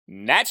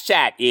Nats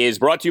Chat is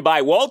brought to you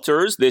by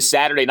Walters. This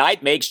Saturday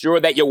night, make sure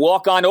that you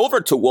walk on over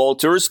to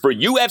Walters for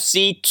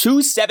UFC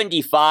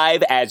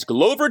 275 as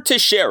Glover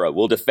Teixeira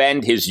will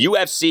defend his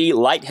UFC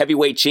light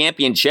heavyweight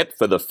championship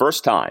for the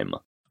first time.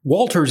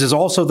 Walters is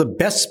also the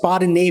best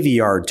spot in Navy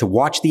Yard to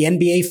watch the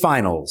NBA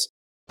Finals.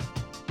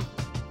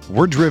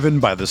 We're driven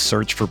by the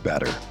search for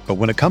better. But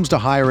when it comes to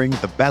hiring,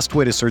 the best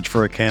way to search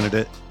for a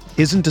candidate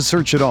isn't to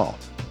search at all.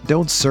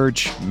 Don't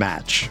search,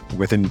 match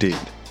with Indeed.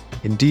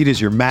 Indeed is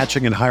your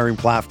matching and hiring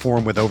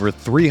platform with over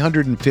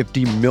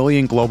 350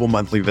 million global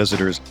monthly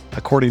visitors,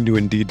 according to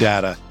Indeed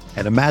data,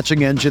 and a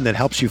matching engine that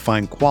helps you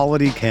find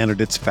quality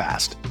candidates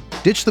fast.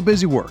 Ditch the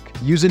busy work.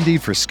 Use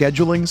Indeed for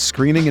scheduling,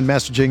 screening, and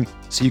messaging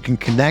so you can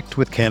connect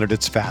with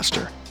candidates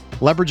faster.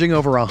 Leveraging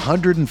over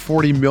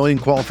 140 million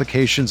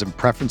qualifications and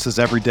preferences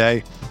every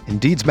day,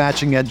 Indeed's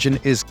matching engine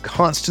is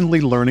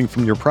constantly learning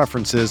from your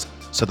preferences,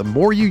 so the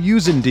more you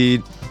use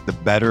Indeed, the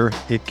better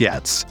it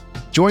gets.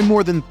 Join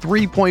more than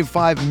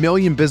 3.5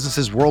 million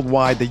businesses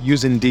worldwide that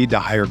use Indeed to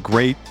hire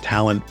great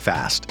talent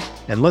fast.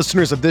 And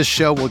listeners of this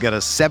show will get a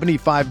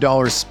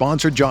 $75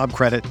 sponsored job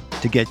credit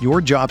to get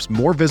your jobs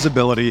more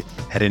visibility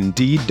at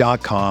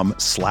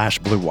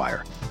Indeed.com/Blue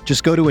Wire.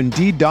 Just go to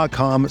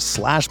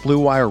Indeed.com/Blue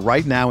Wire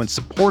right now and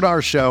support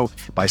our show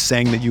by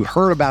saying that you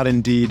heard about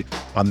Indeed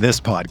on this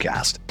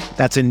podcast.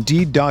 That's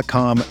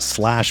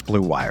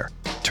Indeed.com/Blue Wire.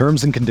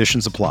 Terms and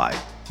conditions apply.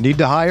 Need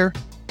to hire?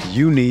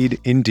 You need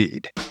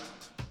Indeed.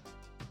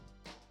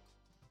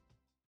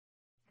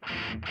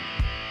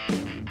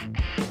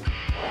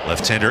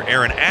 Left-hander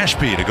Aaron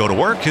Ashby to go to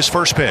work. His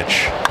first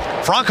pitch.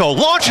 Franco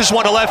launches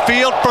one to left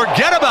field.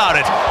 Forget about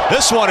it.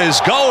 This one is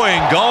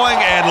going,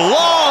 and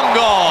long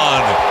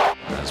gone.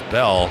 As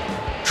Bell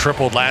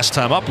tripled last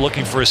time up,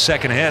 looking for his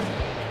second hit.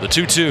 The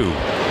 2-2.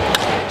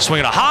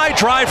 Swinging a high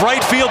drive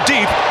right field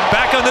deep.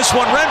 Back on this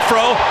one,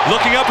 Renfroe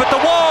looking up at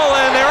the wall,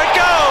 and there it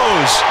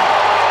goes.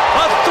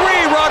 A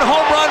 3-run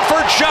home run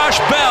for Josh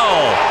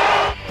Bell.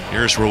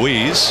 Here's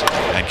Ruiz,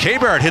 and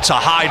K-Barrett hits a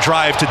high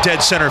drive to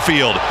dead center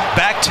field.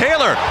 Back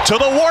Taylor to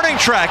the warning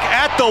track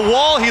at the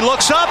wall. He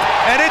looks up,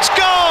 and it's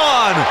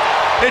gone.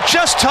 It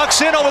just tucks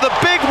in over the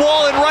big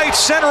wall in right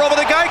center over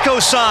the Geico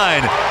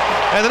sign.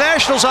 And the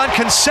Nationals on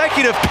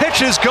consecutive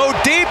pitches go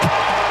deep.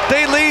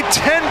 They lead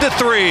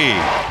 10-3.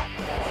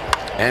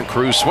 And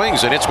Cruz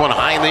swings, and it's one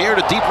high in the air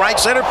to deep right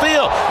center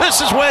field.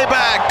 This is way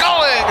back.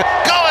 Going,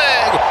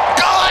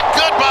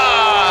 goodbye.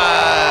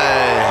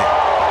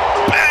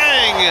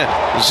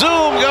 Bang!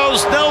 Zoom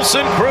goes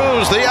Nelson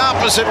Cruz the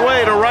opposite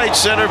way to right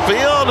center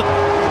field.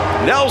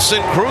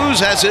 Nelson Cruz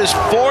has his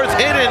fourth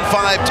hit in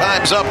 5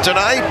 times up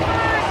tonight.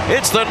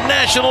 It's the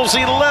Nationals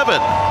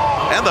 11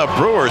 and the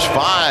Brewers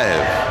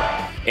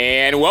 5.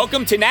 And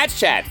welcome to Nats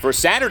Chat for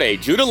Saturday,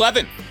 June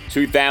 11th,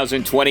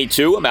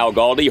 2022. I'm Al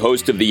Galdi,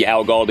 host of the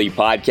Al Galdi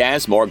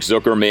podcast. Mark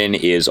Zuckerman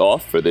is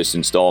off for this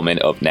installment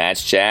of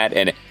Nats Chat,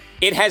 and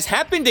it has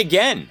happened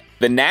again.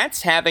 The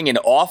Nats having an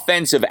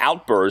offensive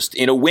outburst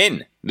in a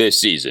win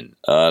this season.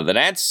 The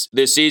Nats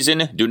this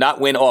season do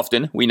not win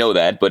often, we know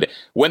that, but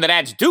when the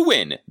Nats do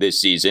win this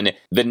season,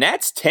 the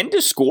Nats tend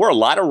to score a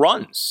lot of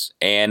runs.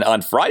 And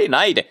on Friday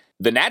night,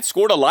 the Nats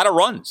scored a lot of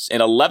runs.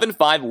 An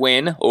 11-5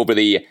 win over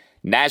the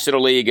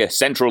National League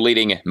Central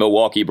leading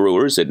Milwaukee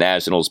Brewers at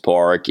Nationals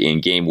Park in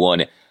Game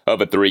 1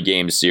 of a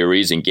 3-game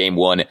series. In Game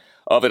 1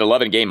 of an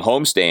 11-game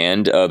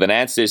homestand, the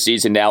Nats this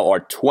season now are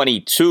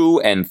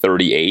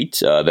 22-38.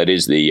 That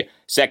is the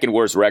second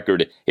worst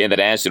record in the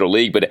National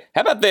League. But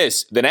how about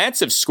this? The Nats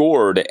have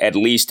scored at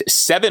least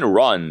 7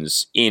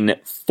 runs in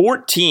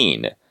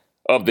 14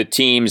 of the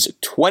team's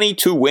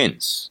 22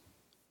 wins.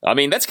 I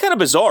mean, that's kind of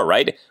bizarre,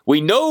 right?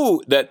 We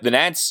know that the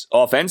Nats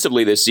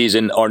offensively this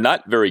season are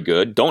not very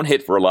good, don't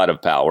hit for a lot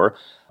of power.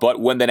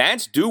 But when the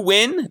Nats do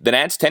win, the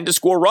Nats tend to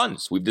score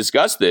runs. We've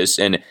discussed this,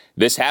 and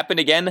this happened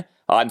again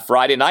on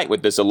Friday night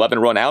with this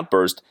 11-run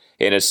outburst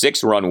in a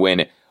 6-run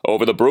win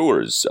over the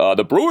Brewers.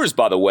 The Brewers,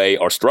 by the way,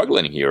 are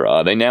struggling here.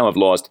 They now have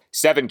lost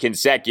 7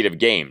 consecutive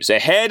games.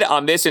 Ahead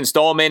on this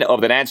installment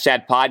of the Nats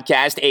Chat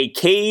podcast, a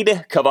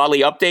Cade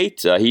Cavalli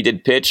update. He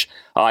did pitch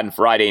on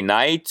Friday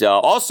night.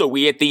 Also,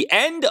 we, at the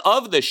end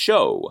of the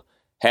show,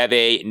 have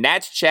a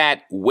Nats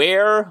Chat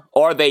Where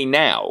Are They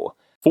Now?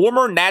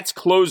 Former Nats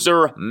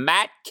closer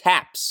Matt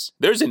Capps,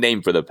 there's a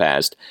name for the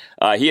past.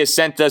 He has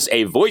sent us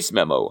a voice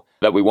memo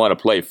that we want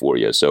to play for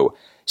you, so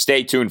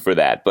stay tuned for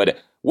that. But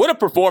what a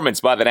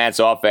performance by the Nats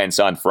offense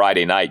on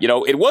Friday night. You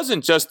know, it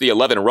wasn't just the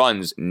 11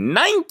 runs,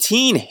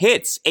 19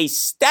 hits, a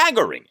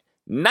staggering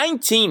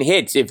 19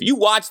 hits. If you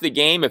watched the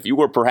game, if you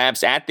were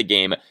perhaps at the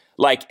game,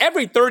 like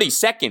every 30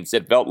 seconds,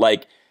 it felt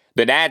like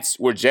the Nats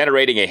were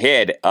generating a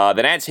hit. The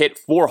Nats hit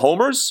 4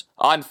 homers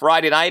on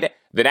Friday night.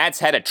 The Nats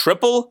had a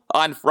triple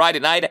on Friday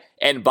night,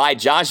 and by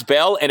Josh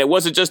Bell, and it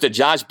wasn't just a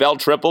Josh Bell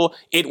triple,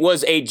 it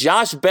was a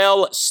Josh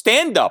Bell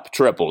stand-up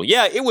triple.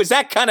 Yeah, it was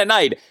that kind of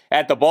night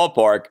at the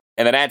ballpark,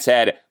 and the Nats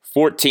had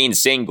 14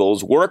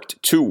 singles,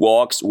 worked 2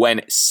 walks,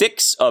 went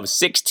 6 of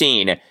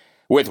 16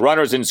 with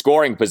runners in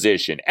scoring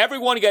position.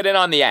 Everyone got in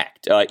on the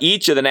act.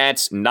 Each of the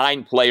Nats'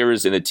 9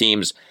 players in the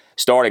team's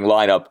starting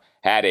lineup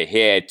had a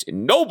hit.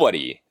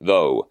 Nobody,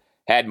 though,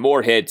 had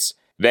more hits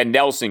than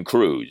Nelson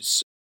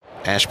Cruz.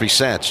 Ashby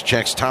sets,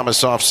 checks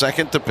Thomas off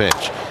second to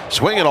pitch.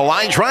 Swinging a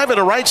line drive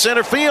into right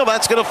center field.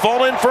 That's going to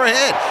fall in for a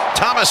hit.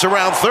 Thomas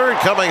around third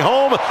coming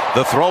home.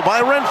 The throw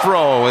by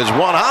Renfroe is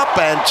one hop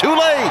and too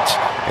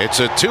late. It's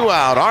a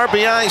 2-out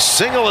RBI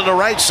single into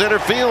right center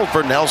field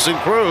for Nelson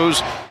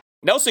Cruz.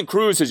 Nelson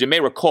Cruz, as you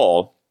may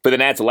recall, for the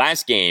Nats'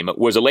 last game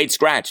was a late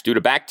scratch due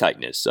to back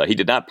tightness. He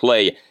did not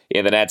play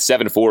in the Nats'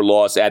 7-4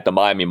 loss at the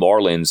Miami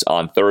Marlins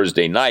on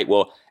Thursday night.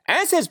 Well,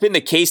 as has been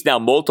the case now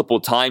multiple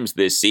times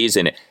this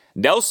season,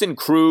 Nelson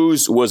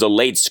Cruz was a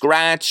late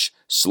scratch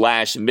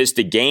 / missed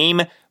a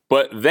game,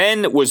 but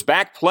then was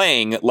back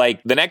playing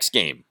like the next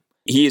game.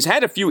 He has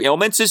had a few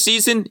ailments this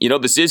season.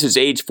 This is his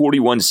age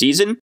 41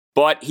 season,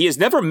 but he has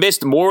never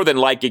missed more than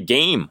like a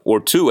game or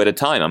two at a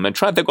time. I'm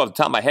trying to think off the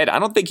top of my head. I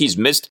don't think he's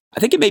missed.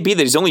 I think it may be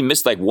that he's only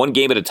missed like one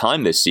game at a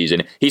time this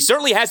season. He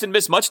certainly hasn't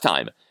missed much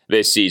time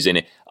this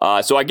season.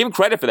 So I give him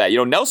credit for that.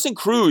 Nelson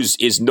Cruz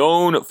is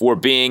known for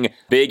being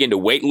big into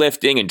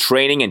weightlifting and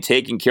training and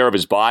taking care of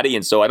his body.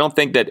 And so I don't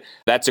think that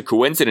that's a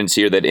coincidence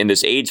here that in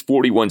this age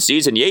 41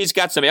 season, he's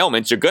got some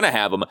ailments. You're going to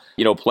have him,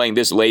 playing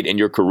this late in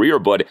your career,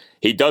 but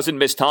he doesn't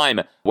miss time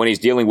when he's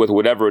dealing with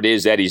whatever it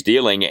is that he's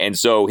dealing. And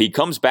so he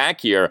comes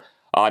back here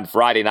on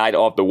Friday night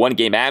off the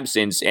one-game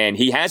absence, and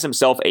he has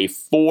himself a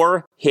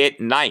 4-hit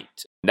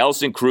night.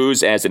 Nelson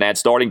Cruz as an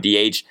starting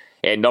DH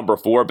and number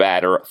 4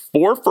 batter,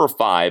 4 for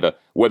 5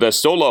 with a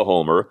solo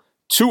homer,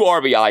 2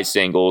 RBI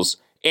singles,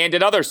 and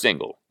another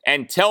single.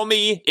 And tell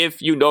me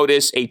if you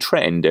notice a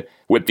trend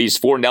with these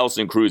 4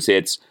 Nelson Cruz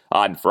hits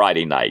on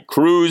Friday night.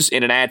 Cruz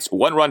in an Nats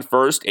 1-run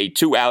first, a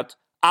 2-out,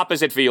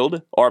 opposite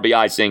field,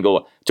 RBI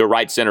single to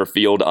right center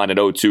field on an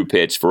 0-2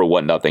 pitch for a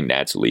 1-0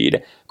 Nats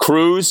lead.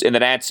 Cruz in the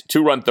Nats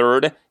 2-run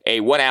third,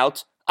 a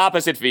 1-out,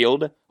 opposite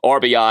field,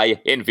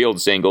 RBI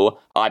infield single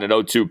on an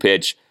 0-2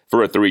 pitch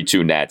for a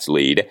 3-2 Nats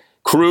lead.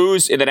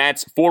 Cruz in the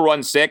Nats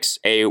 4-run 6,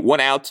 a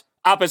 1-out,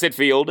 opposite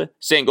field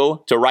single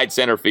to right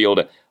center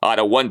field on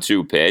a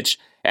 1-2 pitch.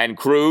 And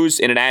Cruz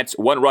in an Nats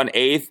 1-run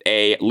 8th,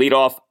 a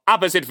leadoff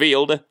opposite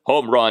field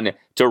home run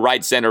to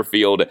right center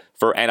field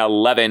for an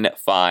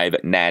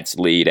 11-5 Nats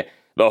lead.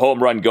 The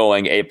home run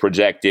going a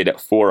projected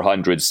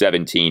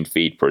 417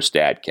 feet per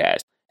Statcast.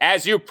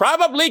 As you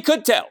probably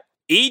could tell,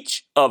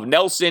 each of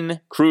Nelson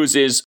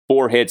Cruz's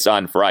 4 hits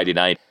on Friday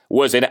night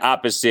was an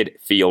opposite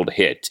field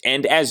hit.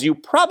 And as you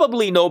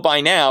probably know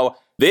by now,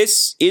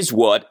 this is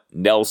what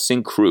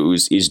Nelson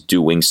Cruz is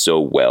doing so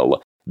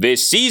well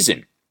this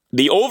season.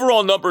 The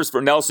overall numbers for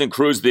Nelson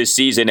Cruz this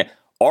season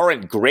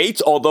aren't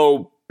great,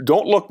 although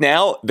don't look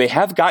now, they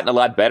have gotten a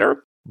lot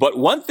better. But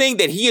one thing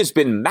that he has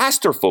been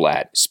masterful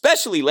at,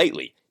 especially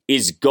lately,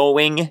 is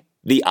going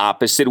the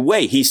opposite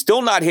way. He's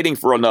still not hitting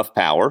for enough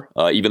power,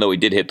 even though he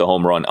did hit the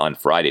home run on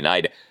Friday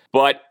night.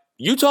 But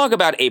you talk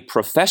about a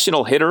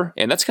professional hitter,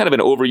 and that's kind of an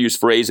overused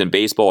phrase in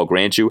baseball, I'll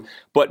grant you.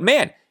 But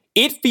man,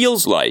 it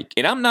feels like,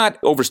 and I'm not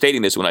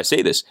overstating this when I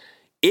say this,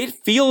 it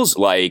feels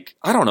like,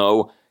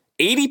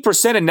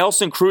 80% of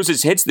Nelson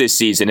Cruz's hits this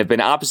season have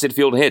been opposite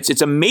field hits.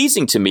 It's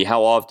amazing to me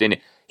how often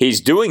he's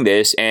doing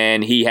this,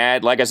 and he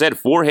had, like I said,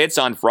 4 hits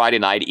on Friday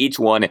night, each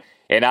one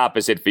an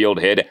opposite field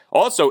hit.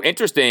 Also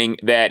interesting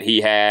that he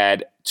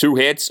had 2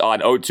 hits on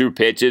 0-2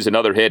 pitches,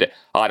 another hit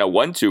on a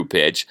 1-2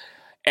 pitch.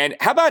 And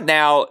how about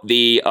now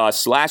the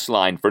slash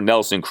line for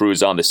Nelson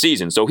Cruz on the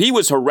season? So he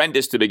was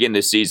horrendous to begin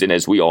this season,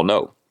 as we all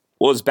know.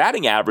 Well, his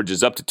batting average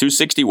is up to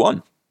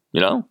 261.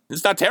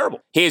 It's not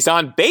terrible. His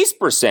on-base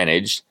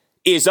percentage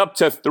is up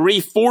to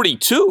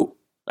 342.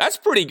 That's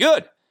pretty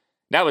good.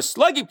 Now, his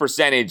slugging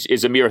percentage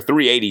is a mere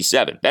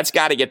 387. That's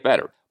got to get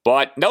better.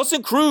 But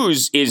Nelson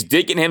Cruz is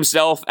digging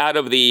himself out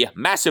of the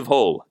massive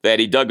hole that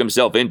he dug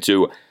himself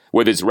into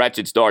with his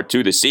wretched start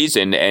to the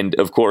season. And,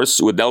 of course,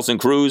 with Nelson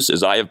Cruz,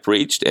 as I have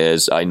preached,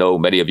 as I know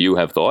many of you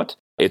have thought,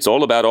 it's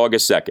all about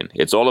August 2nd.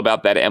 It's all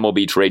about that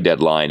MLB trade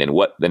deadline and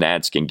what the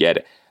Nats can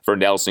get for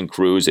Nelson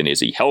Cruz. And is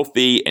he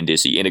healthy? And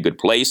is he in a good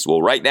place?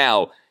 Well, right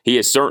now, he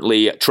is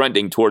certainly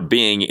trending toward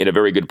being in a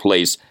very good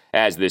place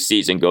as this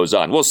season goes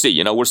on. We'll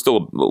see. We're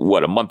still,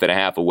 a month and a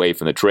half away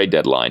from the trade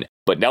deadline.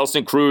 But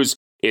Nelson Cruz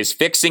is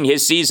fixing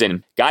his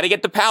season. Got to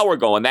get the power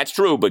going, that's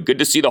true, but good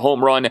to see the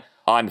home run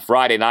on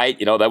Friday night.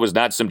 That was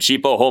not some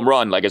cheapo home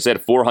run. Like I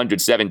said,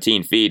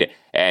 417 feet.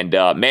 And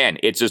man,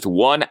 it's just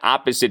one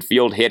opposite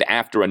field hit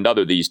after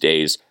another these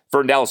days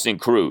for Nelson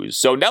Cruz.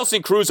 So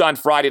Nelson Cruz on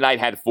Friday night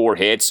had 4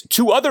 hits.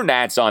 2 other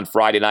Nats on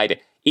Friday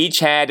night each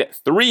had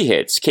 3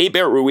 hits.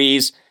 Keibert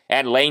Ruiz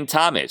and Lane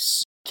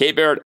Thomas.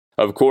 Keibert,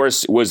 of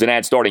course, was an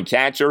Nats starting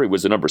catcher. He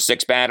was the number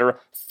 6 batter.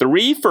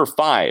 3 for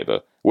 5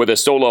 with a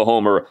solo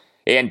homer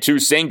and 2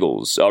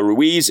 singles.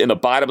 Ruiz in the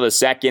bottom of the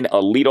second,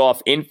 a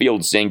leadoff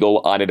infield single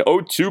on an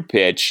 0-2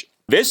 pitch.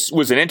 This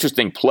was an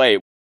interesting play.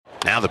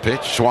 Now the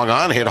pitch swung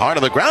on, hit hard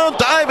on the ground,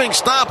 diving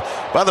stop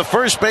by the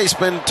first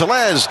baseman,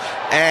 Tellez.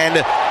 And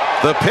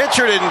the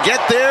pitcher didn't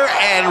get there,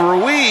 and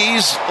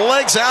Ruiz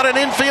legs out an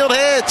infield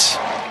hit.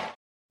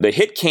 The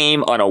hit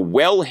came on a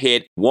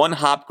well-hit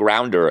one-hop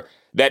grounder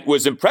that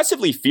was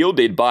impressively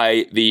fielded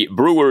by the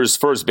Brewers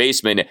first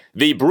baseman,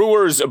 the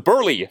Brewers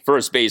burly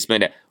first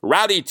baseman,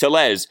 Rowdy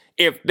Tellez.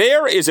 If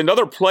there is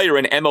another player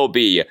in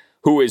MLB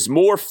who is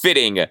more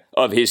fitting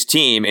of his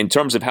team in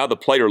terms of how the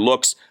player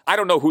looks, I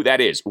don't know who that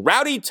is.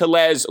 Rowdy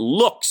Tellez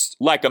looks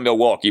like a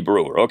Milwaukee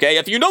Brewer, okay?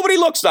 If you know what he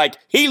looks like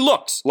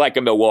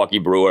a Milwaukee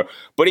Brewer.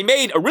 But he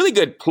made a really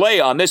good play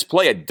on this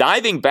play, a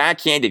diving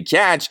backhanded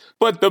catch,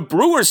 but the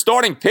Brewers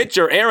starting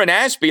pitcher, Aaron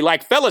Ashby,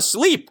 fell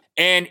asleep.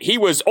 And he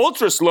was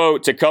ultra slow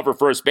to cover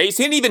first base.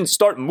 He didn't even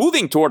start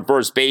moving toward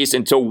first base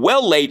until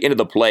well late into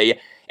the play.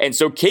 And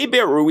so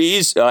Keibert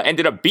Ruiz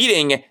ended up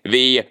beating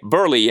the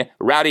burly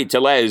Rowdy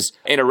Tellez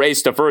in a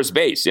race to first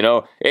base.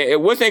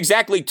 It wasn't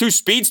exactly two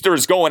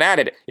speedsters going at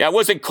it. It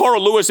wasn't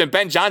Carl Lewis and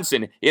Ben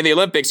Johnson in the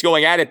Olympics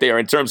going at it there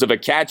in terms of a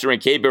catcher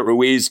and Keibert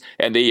Ruiz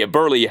and the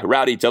burly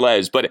Rowdy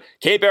Tellez. But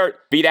Keibert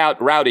beat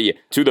out Rowdy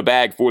to the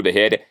bag for the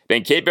hit.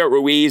 Then Keibert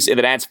Ruiz in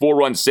the Nats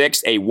 4-run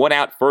sixth, a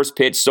one-out first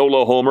pitch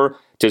solo homer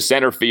to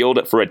center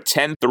field for a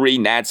 10-3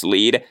 Nats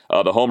lead.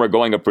 The homer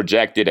going a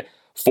projected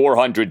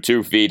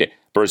 402 feet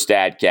per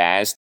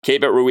StatCast.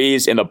 Keibert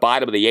Ruiz in the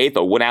bottom of the eighth,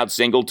 a one-out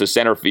single to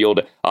center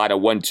field on a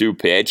 1-2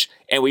 pitch.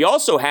 And we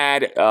also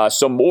had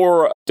some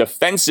more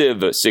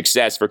defensive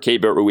success for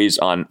Keibert Ruiz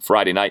on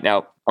Friday night.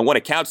 Now, I want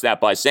to couch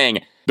that by saying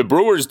the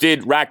Brewers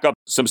did rack up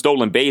some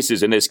stolen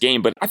bases in this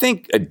game, but I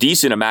think a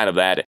decent amount of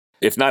that,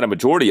 if not a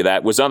majority of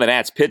that, was on the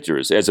Nats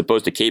pitchers as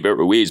opposed to Keibert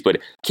Ruiz. But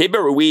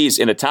Keibert Ruiz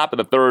in the top of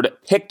the third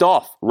picked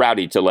off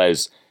Rowdy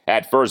Tellez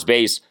at first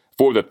base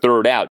for the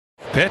third out.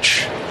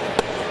 Pitch.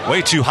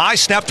 Way too high.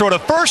 Snap throw to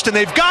first, and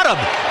they've got him.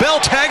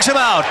 Bell tags him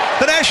out.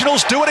 The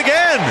Nationals do it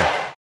again.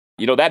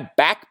 That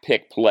back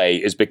pick play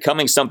is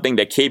becoming something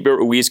that Keibert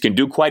Ruiz can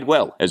do quite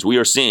well, as we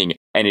are seeing.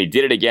 And he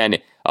did it again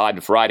on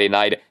Friday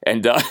night,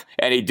 and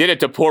he did it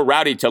to poor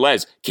Rowdy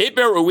Tellez.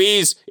 Keibert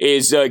Ruiz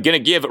is going to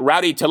give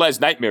Rowdy Tellez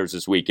nightmares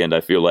this weekend,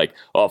 I feel like,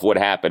 off what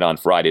happened on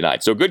Friday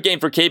night. So good game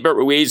for Keibert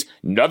Ruiz.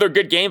 Another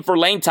good game for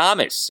Lane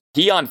Thomas.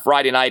 He on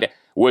Friday night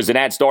was the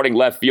Nats starting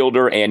left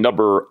fielder and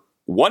number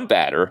one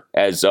batter,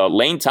 as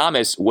Lane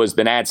Thomas was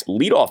the Nats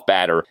leadoff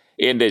batter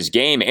in this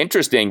game.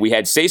 Interesting, we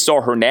had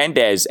Cesar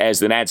Hernandez as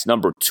the Nats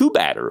number two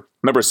batter.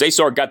 Remember,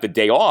 Cesar got the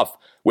day off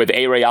with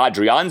A-Ray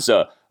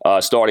Adrianza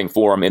starting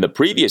for him in the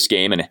previous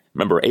game. And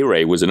remember,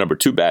 A-Ray was the number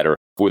two batter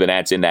for the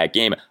Nats in that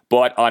game.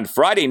 But on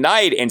Friday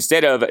night,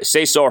 instead of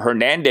Cesar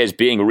Hernandez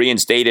being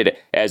reinstated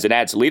as the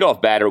Nats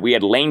leadoff batter, we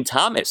had Lane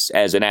Thomas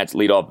as the Nats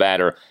leadoff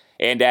batter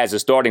and as a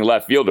starting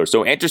left fielder.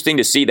 So interesting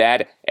to see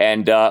that.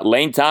 And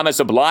Lane Thomas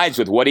obliged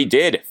with what he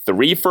did.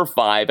 3 for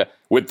 5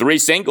 with 3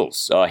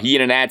 singles. He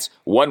and the Nats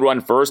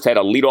 1-run first, had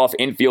a leadoff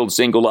infield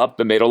single up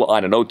the middle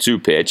on an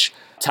 0-2 pitch.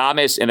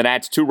 Thomas in the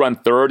Nats 2-run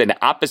third, an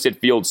opposite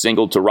field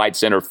single to right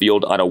center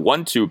field on a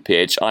 1-2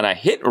 pitch on a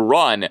hit and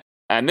run.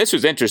 And this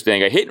was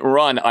interesting, a hit and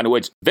run on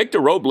which Victor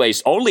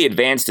Robles only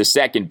advanced to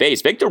second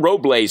base. Victor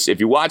Robles, if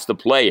you watch the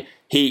play,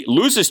 he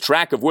loses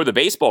track of where the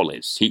baseball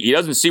is. He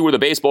doesn't see where the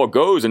baseball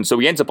goes, and so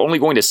he ends up only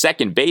going to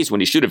second base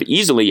when he should have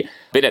easily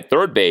been at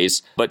third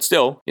base. But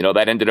still,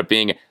 that ended up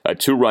being a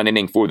 2-run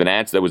inning for the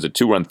Nats. That was a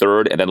 2-run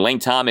third. And then Lane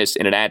Thomas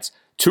in the Nats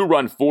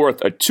 2-run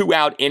fourth, a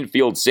 2-out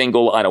infield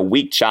single on a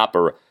weak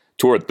chopper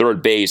toward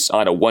third base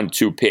on a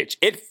 1-2 pitch.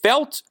 It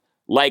felt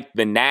like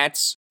the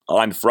Nats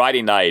on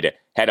Friday night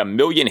had a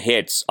million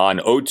hits on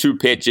 0-2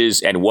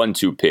 pitches and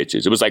 1-2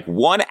 pitches. It was like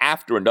one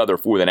after another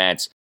for the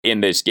Nats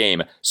in this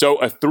game. So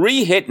a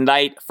 3-hit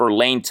night for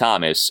Lane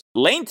Thomas.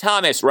 Lane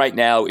Thomas right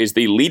now is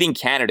the leading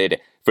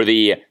candidate for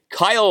the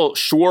Kyle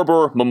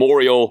Schwarber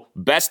Memorial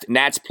Best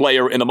Nats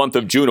Player in the Month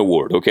of June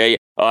award, okay?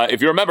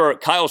 If you remember,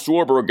 Kyle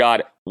Schwarber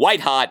got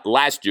white hot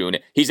last June.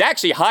 He's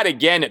actually hot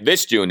again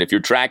this June if you're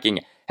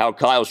tracking how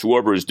Kyle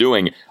Schwarber is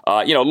doing.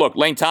 Look,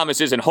 Lane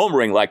Thomas isn't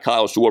homering like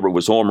Kyle Schwarber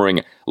was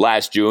homering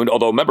last June.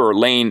 Although, remember,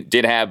 Lane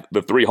did have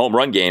the 3-home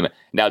run game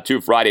now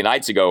 2 Friday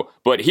nights ago.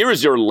 But here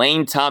is your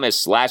Lane Thomas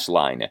slash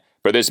line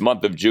for this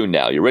month of June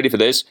now. You ready for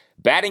this?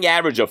 Batting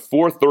average of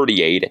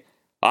 .438,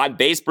 on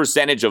base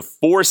percentage of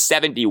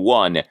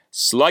 .471,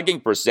 slugging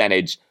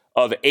percentage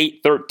of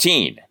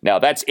 .813. Now,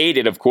 that's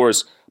aided, of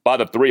course, by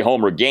the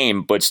 3-homer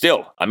game. But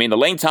still, the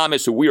Lane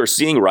Thomas who we are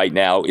seeing right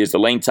now is the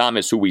Lane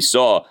Thomas who we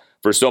saw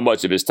for so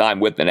much of his time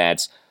with the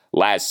Nats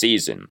last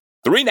season.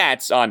 3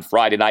 Nats on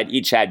Friday night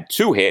each had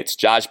 2 hits.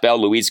 Josh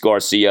Bell, Luis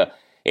Garcia,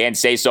 and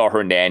Cesar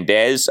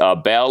Hernandez.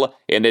 Bell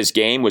in this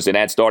game was the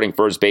Nats starting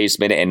first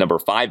baseman and number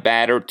 5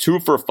 batter. 2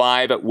 for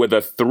 5 with a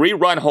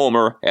 3-run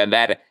homer and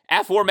that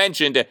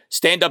aforementioned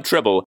stand-up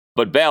triple.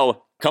 But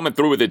Bell coming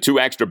through with the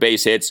 2 extra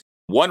base hits.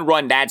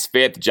 1-run Nats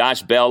 5th.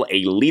 Josh Bell,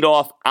 a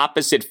leadoff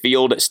opposite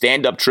field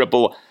stand-up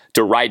triple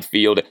to right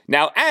field.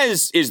 Now,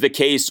 as is the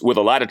case with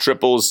a lot of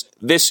triples,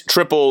 this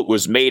triple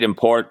was made in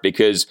part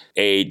because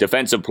a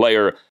defensive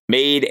player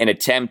made an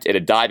attempt at a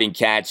diving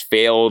catch,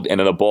 failed, and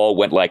then the ball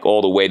went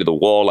all the way to the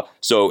wall.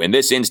 So in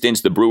this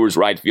instance, the Brewers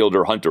right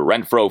fielder Hunter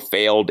Renfroe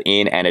failed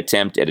in an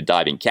attempt at a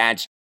diving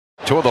catch.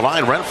 Toward the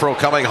line, Renfroe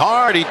coming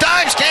hard. He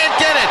dives, can't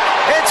get it.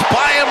 It's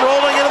by him,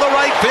 rolling into the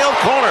right field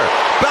corner.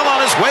 Bell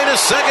on his way to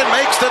second,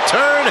 makes the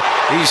turn.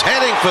 He's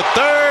heading for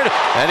third,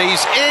 and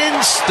he's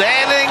in,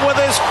 standing with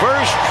his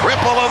first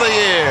triple of the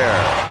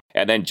year.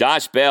 And then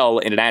Josh Bell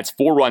in an Nats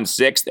 4-run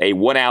sixth, a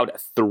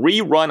one-out,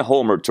 3-run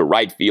homer to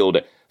right field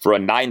for a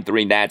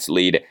 9-3 Nats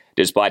lead,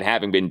 despite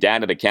having been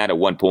down to the count at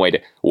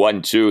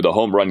 1.12. The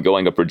home run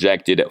going a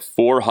projected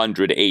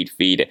 408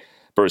 feet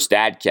per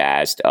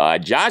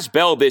StatCast. Josh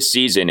Bell this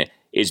season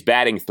is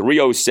batting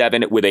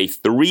 .307 with a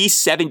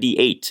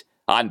 .378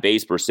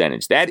 on-base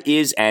percentage. That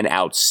is an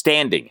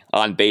outstanding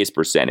on-base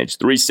percentage,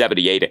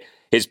 .378.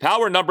 His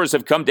power numbers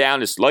have come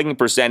down. His slugging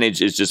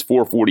percentage is just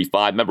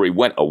 .445. Remember, he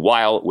went a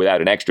while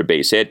without an extra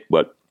base hit,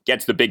 but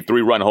gets the big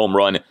 3-run home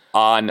run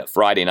on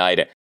Friday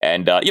night.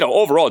 And,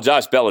 overall,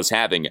 Josh Bell is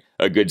having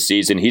a good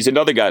season. He's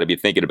another guy to be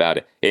thinking about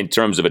in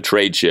terms of a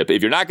trade chip.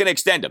 If you're not going to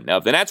extend him. Now,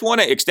 if the Nats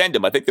want to extend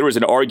him, I think there is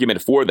an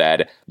argument for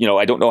that.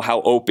 I don't know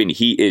how open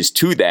he is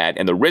to that.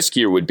 And the risk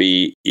here would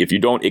be if you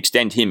don't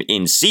extend him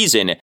in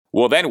season,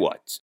 well, then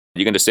what?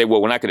 You're going to say,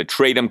 well, we're not going to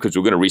trade him because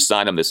we're going to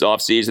re-sign him this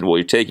offseason. Well,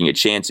 you're taking a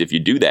chance if you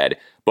do that.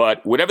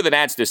 But whatever the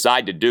Nats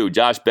decide to do,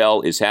 Josh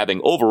Bell is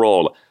having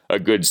overall a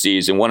good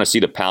season. Want to see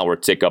the power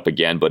tick up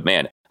again. But,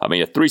 man, a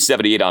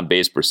 .378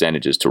 on-base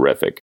percentage is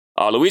terrific.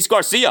 Luis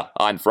Garcia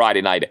on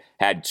Friday night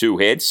had 2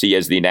 hits. He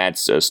is the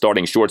Nats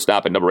starting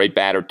shortstop and number 8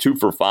 batter, 2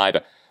 for 5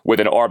 with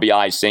an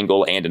RBI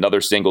single and another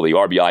single. The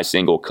RBI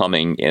single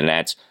coming in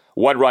Nats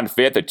 1-run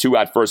fifth, a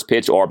 2-out first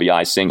pitch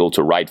RBI single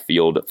to right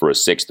field for a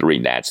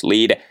 6-3 Nats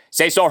lead.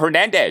 Cesar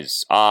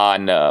Hernandez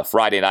on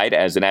Friday night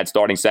as the Nats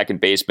starting second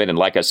baseman. And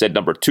like I said,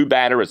 number 2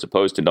 batter as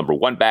opposed to number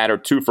 1 batter,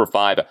 2 for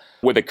 5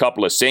 with a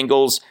couple of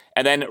singles.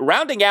 And then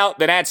rounding out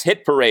the Nats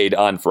hit parade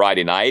on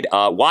Friday night,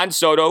 Juan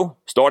Soto,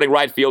 starting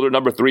right fielder,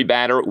 number 3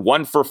 batter,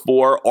 1 for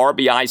 4,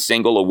 RBI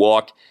single, a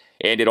walk,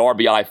 and an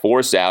RBI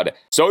force out.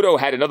 Soto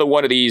had another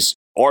one of these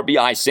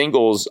RBI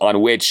singles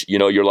on which,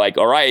 you're like,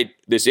 all right,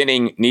 this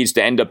inning needs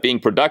to end up being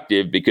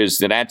productive because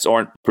the Nats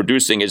aren't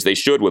producing as they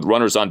should with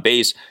runners on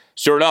base.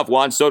 Sure enough,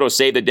 Juan Soto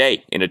saved the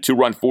day in a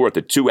 2-run fourth,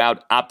 a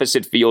 2-out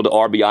opposite field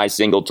RBI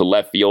single to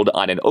left field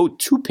on an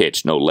 0-2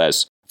 pitch, no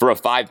less, for a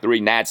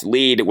 5-3 Nats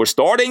lead. We're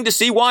starting to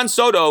see Juan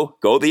Soto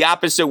go the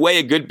opposite way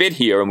a good bit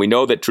here, and we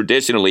know that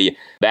traditionally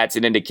that's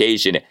an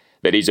indication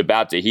that he's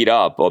about to heat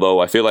up, although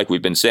I feel like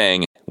we've been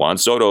saying Juan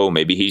Soto,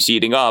 maybe he's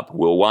heating up.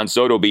 Will Juan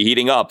Soto be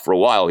heating up for a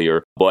while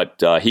here?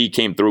 But he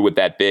came through with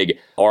that big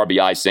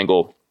RBI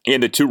single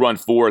in the 2-run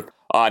fourth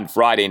on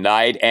Friday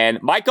night. And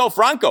Maikel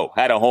Franco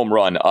had a home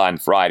run on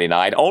Friday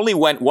night. Only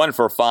went 1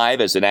 for 5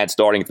 as the Nats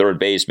starting third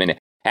baseman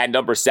had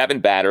number 7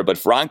 batter. But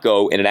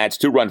Franco in an Nats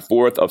 2-run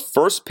fourth, a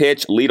first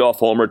pitch leadoff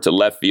homer to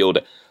left field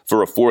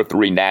for a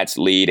 4-3 Nats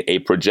lead. A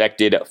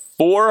projected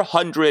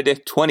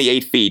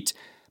 428 feet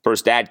per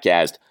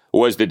StatCast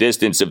was the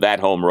distance of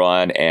that home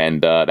run,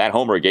 and that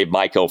homer gave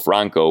Maikel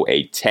Franco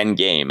a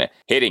 10-game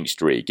hitting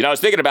streak. I was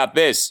thinking about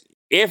this.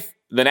 If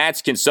the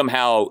Nats can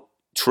somehow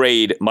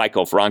trade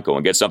Maikel Franco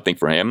and get something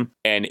for him,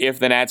 and if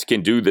the Nats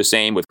can do the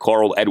same with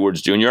Carl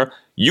Edwards Jr.,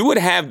 you would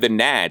have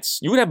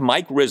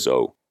Mike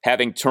Rizzo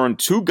having turned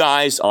 2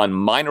 guys on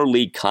minor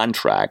league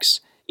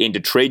contracts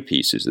into trade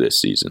pieces this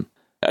season.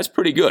 That's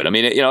pretty good. I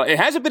mean, it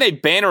hasn't been a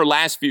banner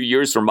last few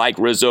years for Mike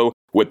Rizzo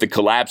with the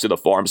collapse of the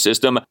farm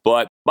system,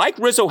 but Mike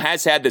Rizzo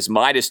has had this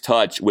Midas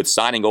touch with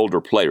signing older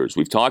players.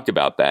 We've talked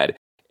about that,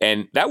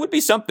 and that would be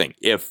something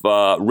if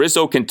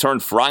Rizzo can turn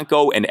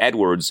Franco and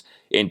Edwards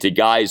into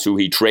guys who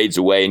he trades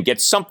away and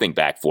gets something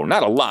back for.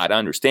 Not a lot, I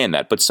understand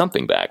that, but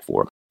something back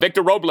for.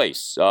 Victor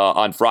Robles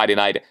on Friday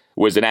night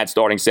was the Nats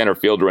starting center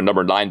fielder and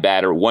number 9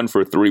 batter, 1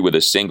 for 3 with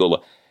a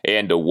single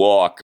and a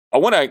walk. I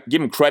want to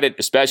give him credit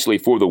especially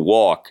for the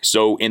walk.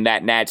 So in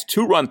that Nats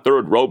 2-run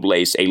third,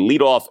 Robles, a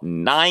leadoff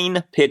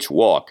 9-pitch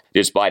walk,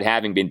 despite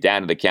having been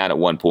down to the count at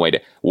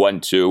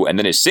 1.12. And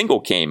then his single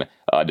came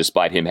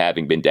despite him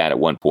having been down at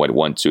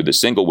 1.12. The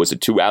single was a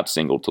 2-out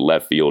single to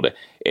left field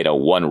in a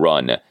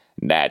 1-run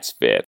Nats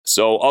fifth.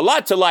 So a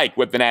lot to like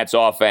with the Nats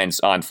offense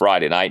on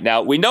Friday night.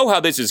 Now, we know how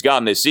this has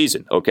gone this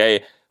season,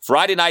 okay?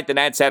 Friday night, the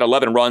Nats had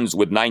 11 runs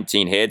with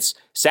 19 hits.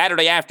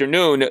 Saturday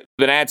afternoon,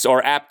 the Nats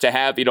are apt to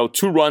have,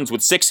 2 runs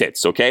with 6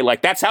 hits, okay?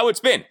 Like, that's how it's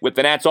been with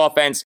the Nats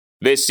offense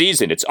this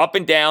season. It's up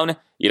and down.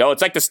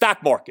 It's like the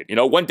stock market.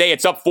 One day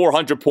it's up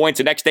 400 points,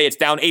 the next day it's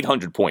down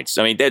 800 points.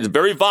 I mean, it's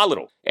very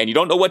volatile, and you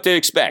don't know what to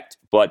expect.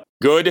 But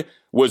good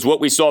was what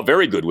we saw,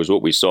 very good was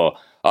what we saw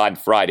on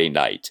Friday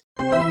night.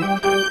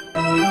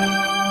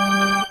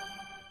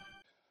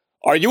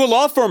 Are you a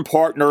law firm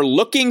partner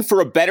looking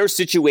for a better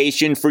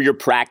situation for your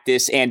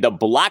practice and a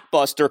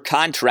blockbuster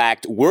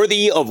contract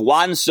worthy of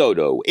Juan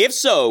Soto? If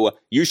so,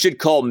 you should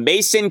call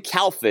Mason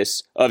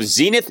Kalfas of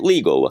Zenith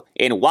Legal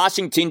in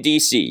Washington,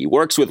 D.C. He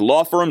works with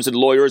law firms and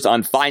lawyers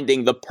on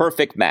finding the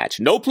perfect match.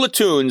 No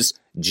platoons,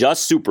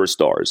 just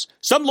superstars.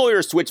 Some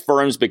lawyers switch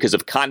firms because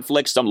of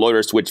conflicts. Some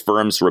lawyers switch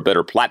firms for a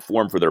better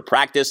platform for their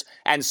practice.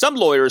 And some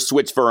lawyers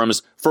switch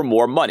firms for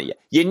more money.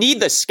 You need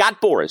the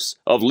Scott Boras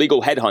of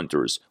legal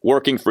headhunters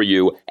working for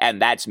you,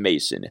 and that's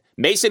Mason.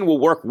 Mason will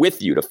work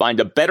with you to find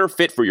a better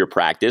fit for your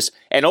practice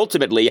and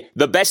ultimately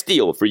the best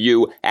deal for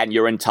you and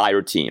your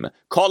entire team.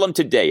 Call him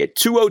today at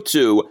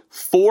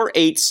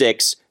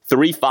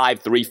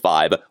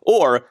 202-486-3535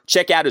 or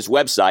check out his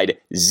website,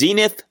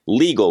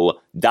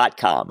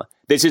 zenithlegal.com.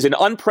 This is an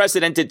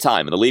unprecedented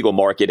time in the legal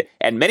market,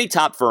 and many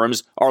top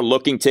firms are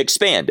looking to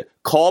expand.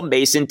 Call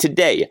Mason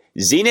today.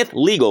 Zenith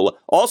Legal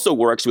also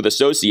works with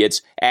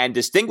associates and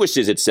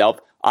distinguishes itself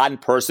on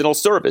personal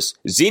service.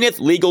 Zenith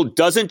Legal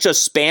doesn't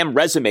just spam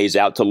resumes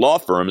out to law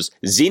firms.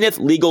 Zenith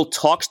Legal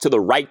talks to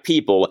the right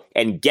people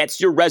and gets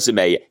your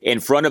resume in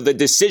front of the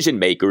decision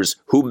makers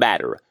who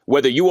matter.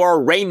 Whether you are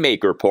a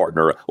Rainmaker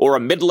partner or a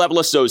mid-level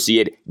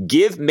associate,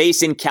 give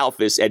Mason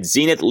Kalfas at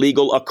Zenith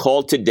Legal a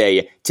call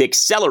today to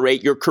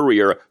accelerate your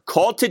career.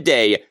 Call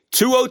today,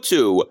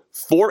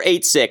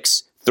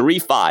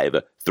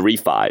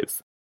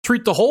 202-486-3535.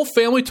 Treat the whole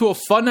family to a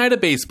fun night of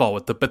baseball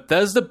with the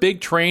Bethesda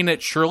Big Train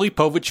at Shirley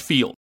Povich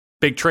Field.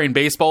 Big Train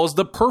Baseball is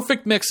the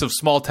perfect mix of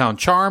small-town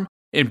charm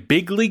and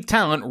big league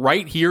talent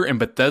right here in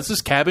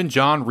Bethesda's Cabin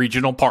John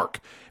Regional Park.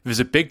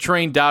 Visit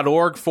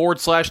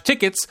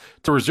bigtrain.org/tickets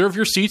to reserve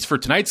your seats for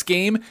tonight's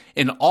game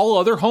and all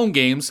other home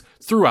games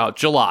throughout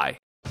July.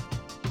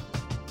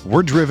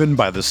 We're driven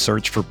by the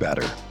search for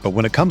better. But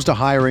when it comes to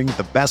hiring,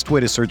 the best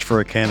way to search for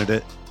a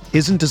candidate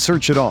isn't to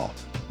search at all.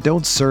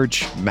 Don't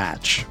search,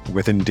 match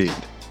with Indeed.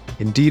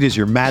 Indeed is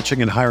your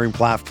matching and hiring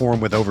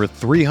platform with over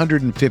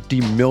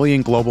 350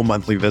 million global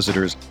monthly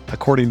visitors,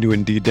 according to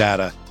Indeed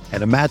data,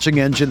 and a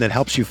matching engine that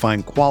helps you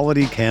find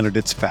quality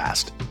candidates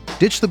fast.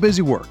 Ditch the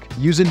busy work.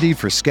 Use Indeed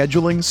for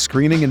scheduling,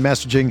 screening, and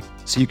messaging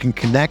so you can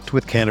connect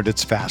with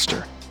candidates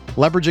faster.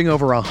 Leveraging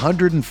over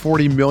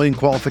 140 million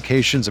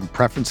qualifications and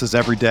preferences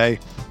every day,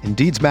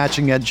 Indeed's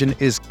matching engine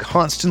is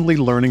constantly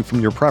learning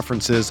from your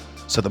preferences,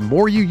 so the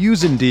more you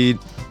use Indeed,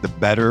 the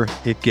better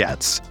it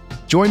gets.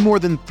 Join more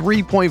than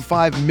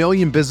 3.5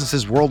 million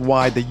businesses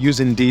worldwide that use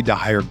Indeed to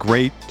hire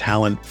great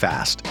talent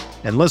fast.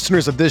 And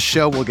listeners of this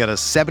show will get a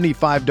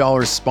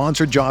 $75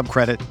 sponsored job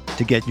credit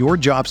to get your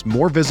jobs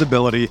more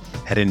visibility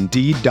at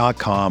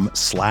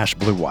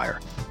Indeed.com/Blue Wire.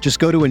 Just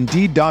go to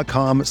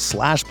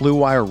Indeed.com/Blue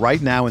Wire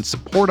right now and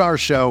support our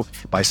show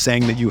by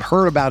saying that you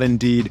heard about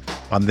Indeed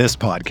on this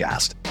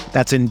podcast.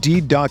 That's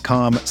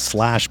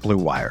Indeed.com/Blue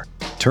Wire.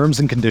 Terms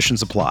and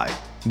conditions apply.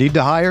 Need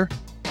to hire?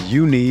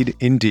 You need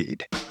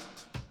Indeed.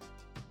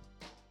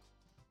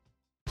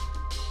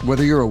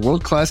 Whether you're a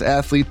world-class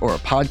athlete or a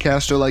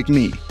podcaster like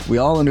me, we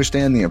all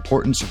understand the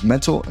importance of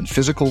mental and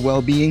physical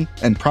well-being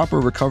and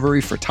proper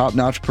recovery for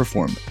top-notch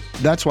performance.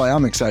 That's why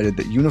I'm excited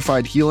that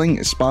Unified Healing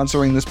is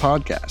sponsoring this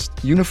podcast.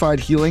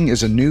 Unified Healing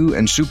is a new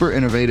and super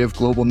innovative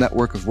global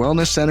network of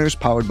wellness centers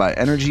powered by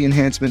Energy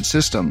Enhancement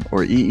System,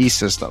 or EE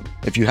System.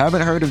 If you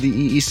haven't heard of the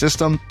EE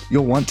System,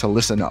 you'll want to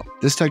listen up.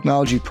 This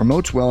technology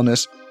promotes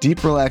wellness,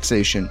 deep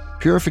relaxation,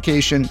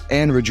 purification,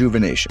 and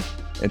rejuvenation.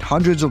 At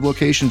hundreds of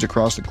locations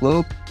across the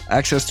globe,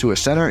 access to a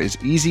center is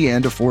easy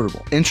and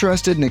affordable.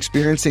 Interested in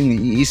experiencing the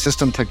EE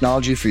System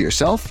technology for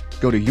yourself?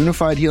 Go to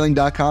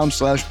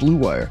unifiedhealing.com/Blue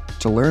Wire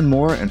to learn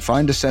more and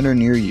find a center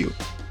near you.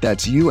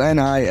 That's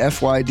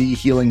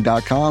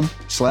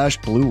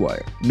UNIFYDhealing.com/Blue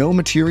Wire. No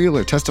material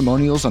or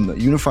testimonials on the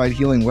Unified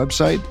Healing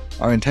website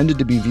are intended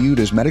to be viewed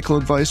as medical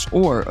advice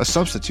or a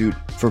substitute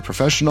for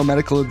professional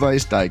medical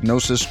advice,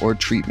 diagnosis, or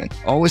treatment.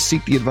 Always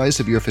seek the advice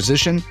of your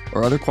physician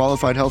or other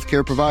qualified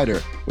healthcare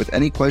provider with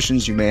any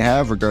questions you may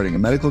have regarding a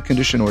medical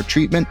condition or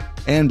treatment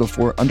and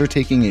before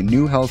undertaking a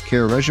new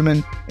healthcare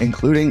regimen,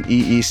 including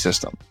EE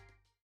System.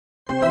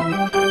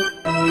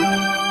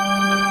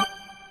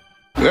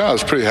 Yeah, I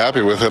was pretty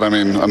happy with it. I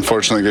mean,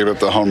 unfortunately gave up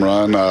the home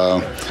run.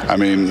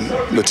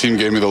 The team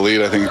gave me the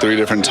lead, I think, 3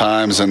 different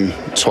times, and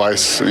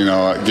twice,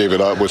 I gave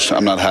it up, which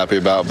I'm not happy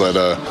about. But,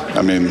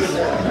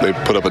 they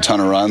put up a ton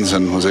of runs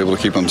and was able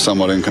to keep them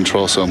somewhat in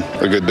control, so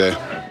a good day.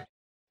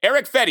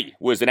 Erick Fedde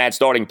was the Nats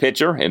starting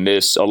pitcher in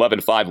this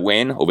 11-5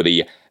 win over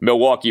the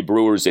Milwaukee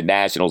Brewers at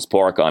Nationals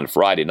Park on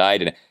Friday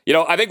night. And,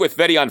 I think with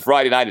Fedde on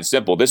Friday night, it's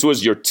simple. This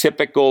was your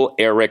typical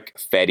Erick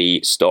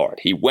Fedde start.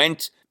 He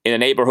went in a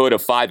neighborhood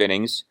of 5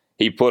 innings.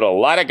 He put a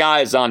lot of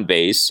guys on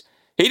base.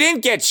 He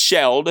didn't get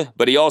shelled,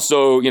 but he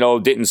also,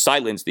 didn't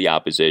silence the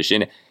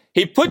opposition.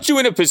 He put you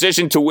in a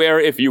position to where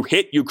if you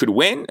hit, you could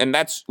win, and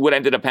that's what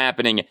ended up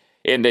happening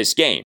in this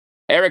game.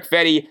 Erick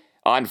Fedde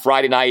on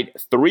Friday night,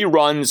 3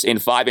 runs in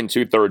 5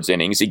 2/3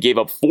 innings. He gave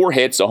up 4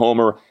 hits, a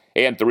homer,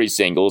 and 3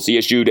 singles. He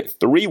issued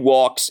 3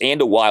 walks and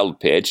a wild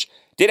pitch.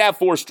 Did have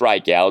 4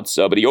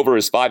 strikeouts, but he over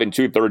his 5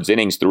 2/3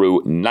 innings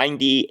threw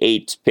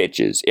 98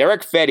 pitches.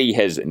 Erick Fedde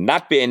has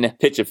not been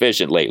pitch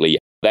efficient lately.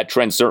 That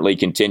trend certainly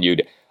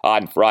continued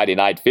on Friday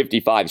night.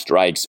 55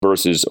 strikes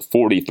versus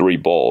 43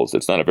 balls.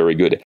 That's not a very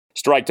good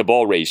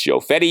strike-to-ball ratio.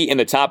 Fedde in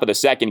the top of the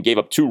second gave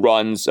up 2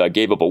 runs,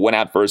 gave up a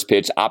 1-out first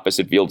pitch,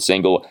 opposite field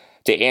single.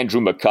 to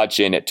Andrew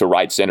McCutchen to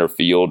right center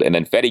field. And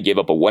then Fedde gave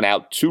up a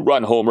 1-out,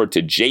 2-run homer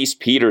to Jace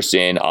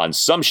Peterson on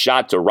some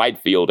shot to right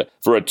field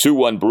for a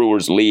 2-1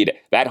 Brewers lead.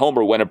 That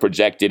homer went a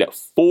projected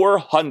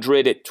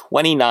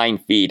 429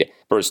 feet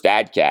per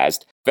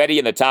StatCast. Fedde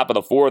in the top of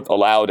the fourth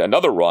allowed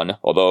another run,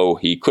 although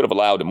he could have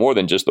allowed more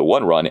than just the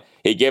one run.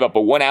 He gave up a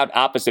 1-out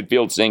opposite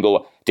field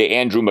single to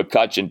Andrew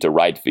McCutchen to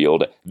right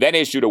field, then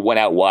issued a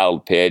 1-out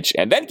wild pitch,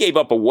 and then gave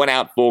up a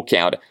 1-out full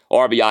count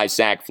RBI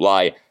sac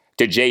fly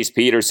to Jace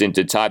Peterson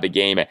to tie the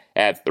game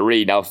at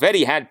 3. Now,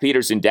 Fedde had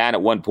Peterson down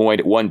at one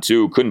point,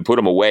 1-2, couldn't put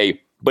him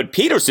away. But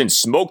Peterson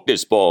smoked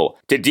this ball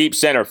to deep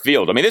center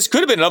field. I mean, this could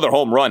have been another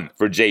home run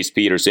for Jace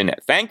Peterson.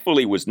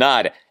 Thankfully, was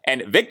not.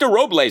 And Victor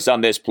Robles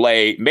on this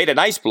play made a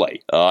nice play.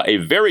 A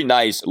very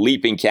nice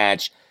leaping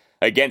catch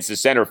against the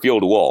center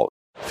field wall.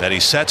 Fedde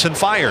sets and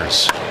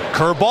fires.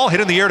 Curveball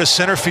hit in the air to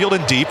center field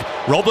and deep.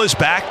 Robles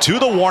back to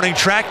the warning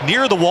track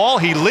near the wall.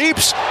 He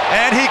leaps,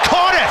 and he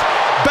caught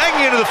it!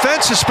 Banging into the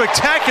fence, a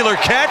spectacular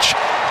catch.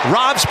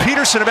 Robs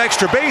Peterson of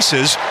extra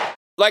bases.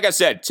 Like I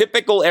said,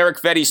 typical Erick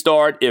Fedde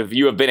start. If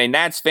you have been a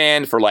Nats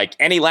fan for like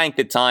any length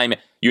of time,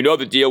 you know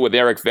the deal with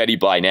Erick Fedde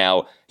by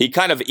now. He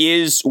kind of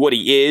is what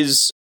he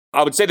is.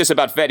 I would say this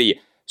about Fedde.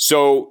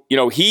 So,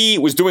 he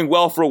was doing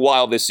well for a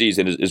while this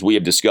season, as we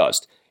have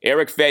discussed.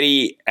 Erick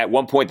Fedde, at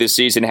one point this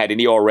season, had an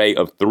ERA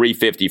of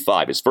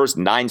 3.55. His first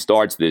 9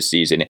 starts this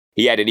season,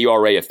 he had an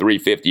ERA of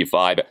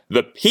 3.55.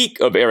 The peak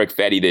of Erick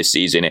Fedde this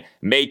season,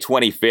 May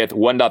 25th,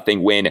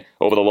 1-0 win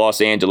over the Los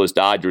Angeles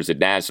Dodgers at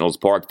Nationals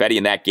Park. Fedde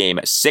in that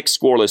game, 6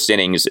 scoreless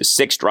innings,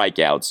 6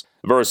 strikeouts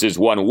versus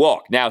 1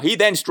 walk. Now, he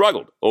then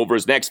struggled over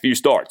his next few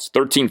starts.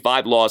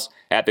 13-5 loss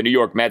at the New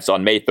York Mets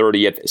on May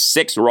 30th,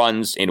 6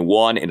 runs in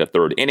 1 in the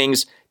 3rd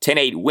innings,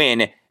 10-8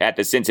 win at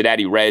the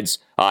Cincinnati Reds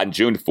on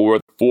June 4th,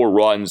 4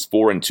 runs,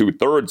 4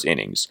 2/3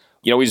 innings.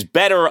 He's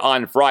better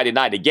on Friday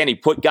night. Again, he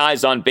put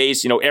guys on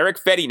base. Erick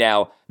Fedde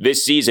now,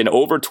 this season,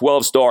 over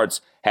 12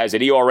 starts, has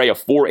an ERA of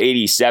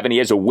 4.87. He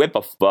has a whip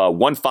of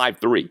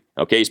 1.53.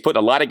 Okay, he's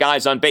putting a lot of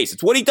guys on base.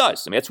 It's what he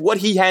does. That's what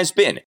he has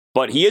been.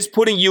 But he is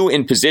putting you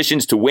in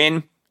positions to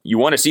win. You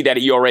want to see that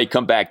ERA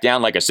come back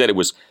down. Like I said, it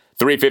was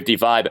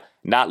 3.55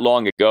 not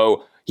long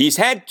ago. He's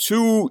had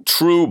 2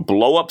 true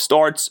blow-up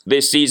starts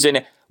this season.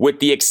 With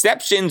the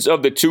exceptions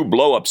of the 2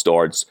 blow-up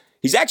starts,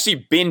 he's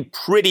actually been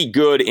pretty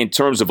good in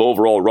terms of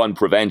overall run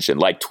prevention.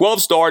 Like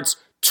 12 starts,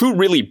 2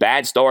 really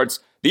bad starts.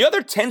 The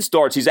other 10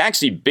 starts, he's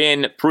actually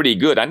been pretty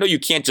good. I know you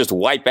can't just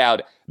wipe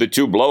out the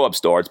 2 blow-up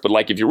starts, but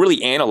if you're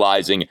really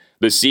analyzing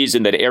the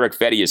season that Erick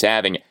Fedde is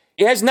having,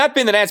 it has not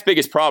been the Nats'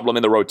 biggest problem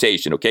in the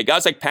rotation, okay?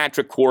 Guys like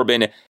Patrick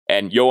Corbin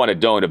and Yohan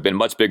Adon have been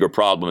much bigger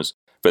problems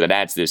for the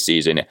Nats this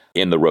season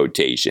in the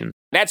rotation.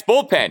 Nats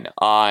bullpen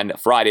on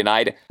Friday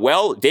night.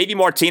 Well, Davey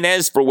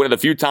Martinez, for one of the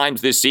few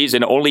times this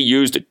season, only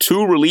used 2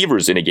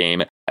 relievers in a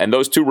game, and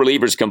those 2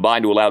 relievers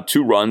combined to allow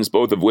 2 runs,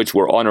 both of which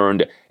were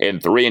unearned in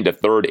 3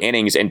 1/3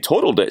 innings, and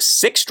totaled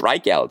 6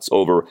 strikeouts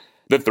over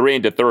the 3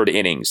 1/3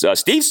 innings.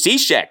 Steve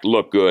Cishek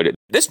looked good.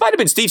 This might have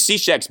been Steve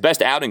Cishek's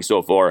best outing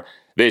so far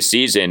this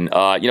season.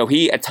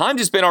 He at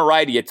times has been all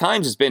right. He at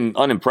times has been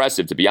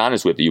unimpressive, to be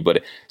honest with you.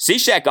 But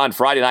Cishek on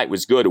Friday night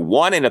was good.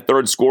 1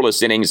 1/3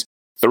 scoreless innings,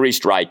 3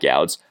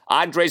 strikeouts.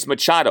 Andres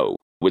Machado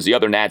was the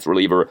other Nats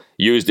reliever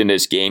used in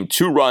this game.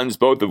 2 runs,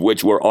 both of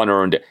which were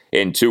unearned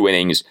in 2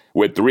 innings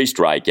with 3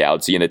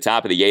 strikeouts. He, in the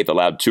top of the 8th,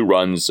 allowed 2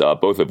 runs,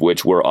 both of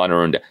which were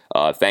unearned,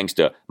 thanks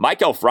to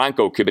Maikel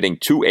Franco committing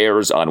 2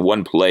 errors on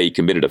 1 play. He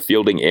committed a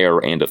fielding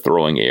error and a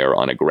throwing error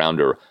on a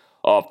grounder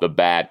off the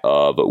bat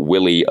of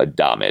Willy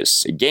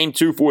Adames. Game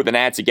 2 for the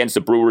Nats against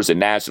the Brewers in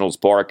Nationals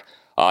Park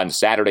on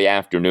Saturday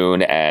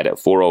afternoon at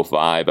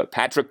 4:05.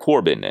 Patrick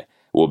Corbin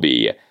will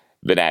be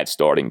the Nats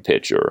starting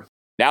pitcher.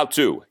 Now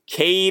to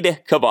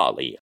Cade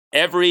Cavalli.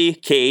 Every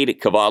Cade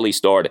Cavalli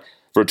start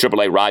for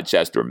AAA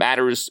Rochester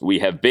matters. We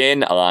have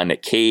been on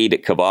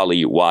Cade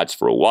Cavalli watch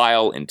for a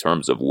while in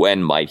terms of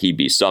when might he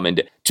be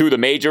summoned to the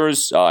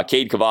majors.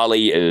 Cade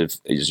Cavalli,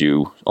 as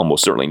you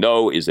almost certainly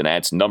know, is the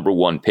Nats'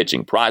 #1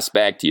 pitching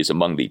prospect. He is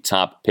among the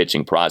top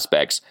pitching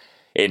prospects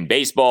in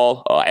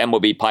baseball.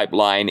 MLB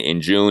Pipeline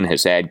in June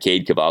has had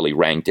Cade Cavalli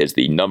ranked as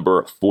the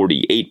number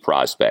 48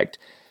 prospect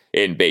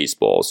in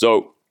baseball.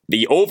 So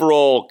the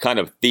overall kind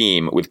of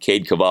theme with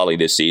Cade Cavalli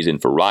this season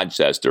for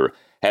Rochester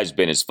has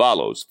been as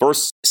follows.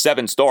 First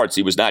 7 starts,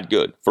 he was not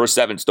good. First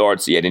 7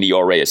 starts, he had an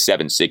ERA of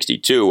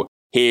 7.62.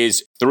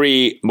 His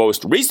 3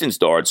 most recent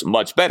starts,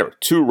 much better.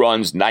 2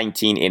 runs,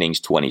 19 innings,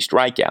 20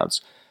 strikeouts.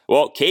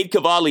 Well, Cade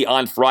Cavalli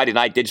on Friday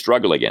night did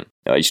struggle again.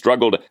 He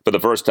struggled for the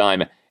first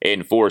time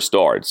in 4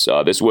 starts.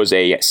 This was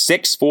a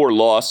 6-4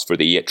 loss for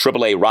the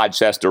AAA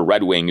Rochester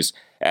Red Wings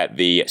at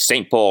the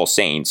St. Paul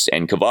Saints.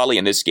 And Cavalli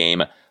in this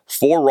game,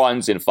 4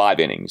 runs in 5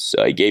 innings.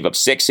 He gave up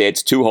 6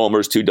 hits, 2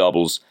 homers, 2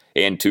 doubles,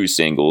 and 2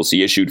 singles.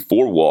 He issued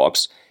 4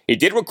 walks. He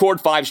did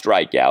record 5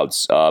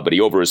 strikeouts, but he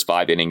over his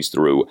 5 innings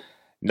threw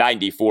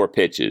 94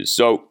 pitches.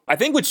 So I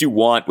think what you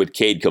want with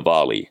Cade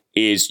Cavalli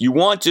is you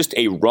want just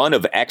a run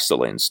of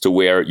excellence to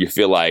where you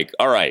feel like,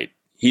 all right,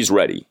 he's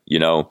ready,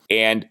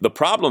 And the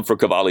problem for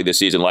Cavalli this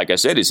season, like I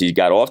said, is he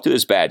got off to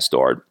this bad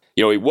start.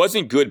 He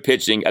wasn't good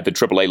pitching at the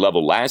AAA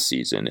level last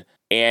season.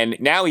 And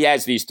now he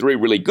has these 3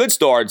 really good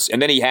starts,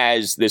 and then he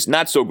has this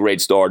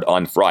not-so-great start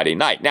on Friday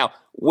night. Now,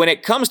 when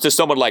it comes to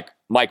someone like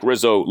Mike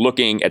Rizzo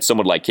looking at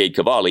someone like Cade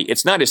Cavalli,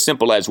 it's not as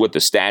simple as what the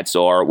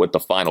stats are, what the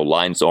final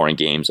lines are in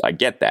games. I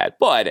get that.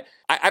 But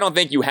I don't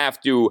think you have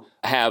to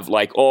have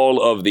like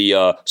all of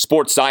the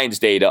sports science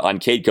data on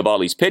Cade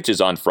Cavalli's pitches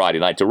on Friday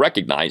night to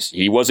recognize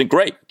he wasn't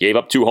great. Gave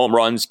up 2 home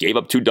runs, gave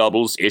up 2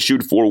 doubles,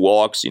 issued 4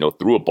 walks,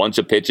 threw a bunch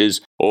of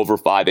pitches over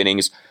 5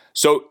 innings.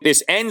 So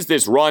this ends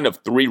this run of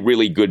 3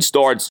 really good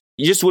starts.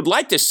 You just would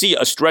like to see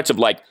a stretch of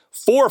like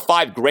 4 or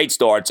 5 great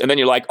starts, and then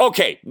you're like,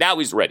 okay, now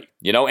he's ready,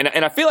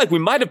 And I feel like we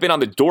might have been on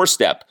the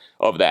doorstep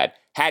of that.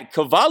 Had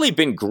Cavalli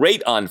been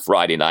great on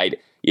Friday night,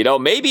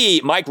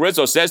 maybe Mike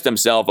Rizzo says to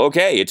himself,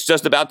 okay, it's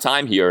just about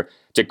time here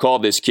to call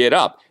this kid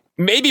up.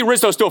 Maybe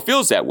Rizzo still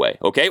feels that way,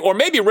 okay? Or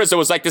maybe Rizzo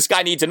is like, this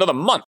guy needs another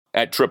month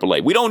at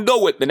AAA. We don't know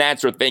what the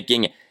Nats are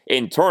thinking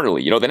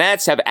internally. The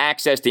Nats have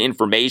access to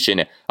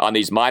information on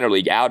these minor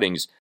league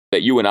outings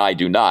that you and I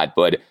do not.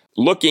 But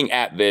looking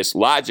at this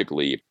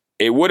logically,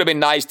 it would have been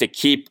nice to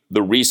keep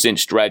the recent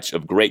stretch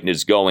of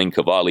greatness going.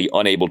 Cavalli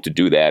unable to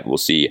do that. We'll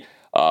see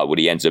what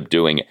he ends up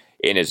doing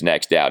in his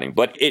next outing.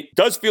 But it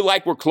does feel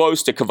like we're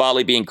close to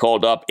Cavalli being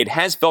called up. It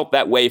has felt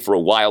that way for a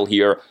while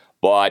here.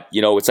 But,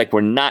 it's like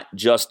we're not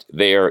just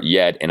there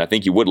yet. And I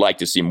think you would like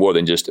to see more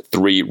than just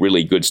 3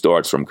 really good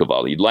starts from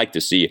Cavalli. You'd like to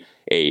see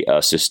a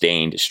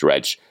sustained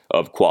stretch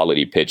of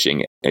quality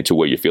pitching and to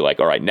where you feel like,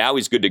 all right, now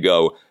he's good to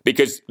go.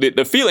 Because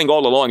the feeling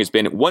all along has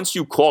been once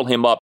you call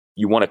him up,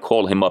 you want to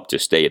call him up to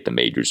stay at the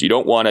majors. You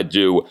don't want to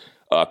do,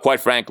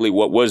 quite frankly,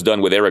 what was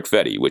done with Eric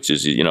Fedde, which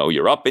is,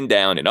 you're up and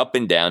down and up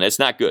and down. That's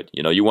not good.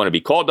 You want to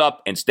be called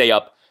up and stay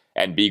up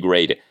and be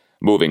great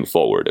moving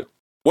forward.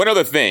 One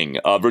other thing,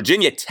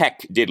 Virginia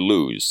Tech did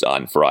lose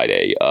on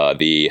Friday.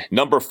 The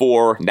number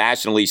 4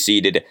 nationally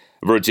seeded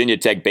Virginia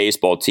Tech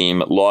baseball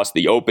team lost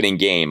the opening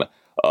game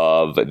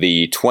of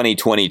the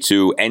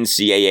 2022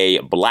 NCAA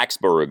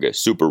Blacksburg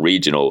Super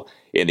Regional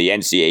in the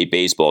NCAA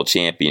Baseball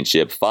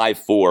Championship.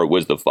 5-4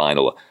 was the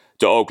final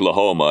to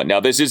Oklahoma. Now,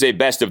 this is a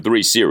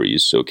best-of-3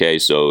 series, okay?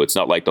 So it's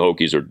not like the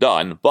Hokies are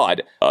done,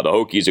 but the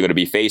Hokies are going to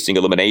be facing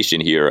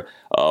elimination here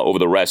over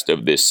the rest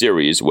of this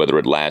series, whether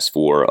it lasts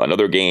for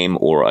another game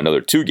or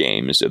another 2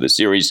 games. So the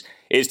series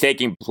is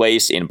taking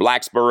place in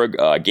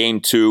Blacksburg.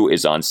 Game 2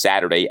 is on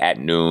Saturday at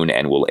noon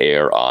and will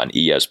air on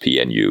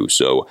ESPNU.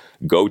 So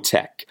go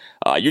Tech.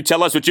 You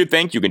tell us what you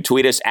think. You can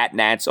tweet us at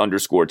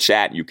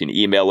Nats_chat. You can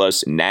email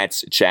us,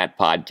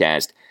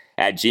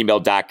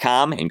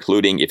 natschatpodcast@gmail.com,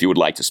 including if you would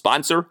like to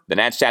sponsor the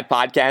Nats Chat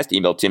Podcast,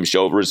 email Tim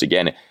Shovers.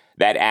 Again,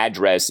 that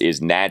address is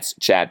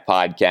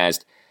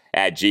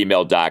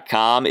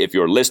natschatpodcast@gmail.com. If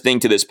you're listening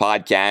to this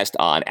podcast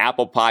on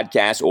Apple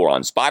Podcasts or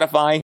on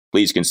Spotify,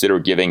 please consider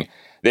giving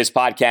this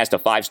podcast a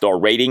 5-star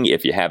rating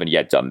if you haven't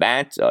yet done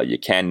that. You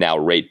can now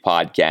rate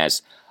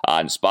podcasts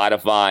on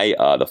Spotify.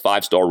 The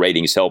 5-star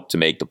ratings help to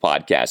make the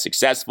podcast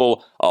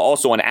successful.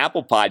 Also on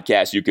Apple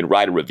Podcasts, you can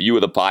write a review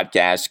of the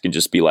podcast. It can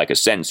just be like a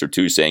sentence or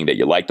 2 saying that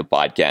you like the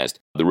podcast.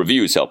 The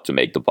reviews help to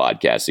make the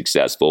podcast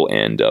successful,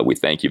 and we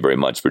thank you very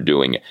much for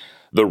doing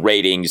the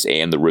ratings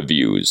and the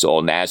reviews.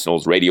 All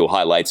Nationals radio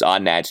highlights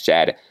on Nats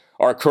Chat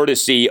are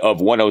courtesy of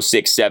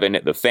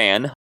 106.7 The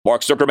Fan.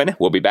 Mark Zuckerman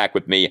will be back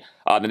with me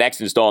on the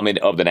next installment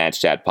of the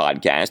Nats Chat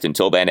Podcast.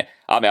 Until then,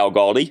 I'm Al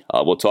Galdi.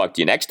 We'll talk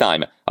to you next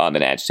time on the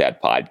Nats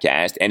Chat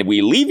Podcast. And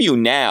we leave you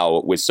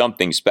now with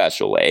something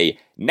special, a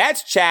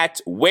Nats Chat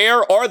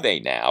Where Are They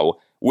Now?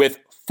 With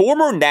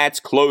former Nats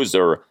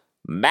closer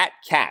Matt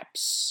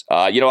Capps.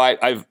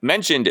 I've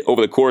mentioned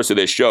over the course of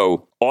this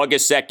show,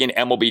 August 2nd,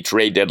 MLB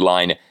trade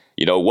deadline,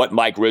 what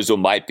Mike Rizzo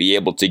might be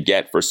able to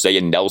get for, say,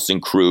 a Nelson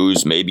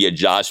Cruz, maybe a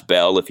Josh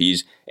Bell if he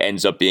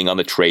ends up being on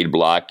the trade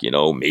block,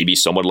 maybe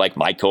someone like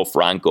Michael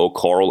Franco,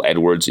 Carl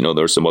Edwards,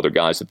 there's some other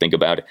guys to think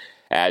about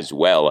as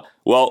well.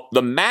 Well,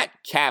 the Matt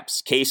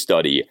Capps case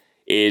study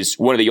is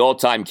one of the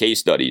all-time case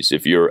studies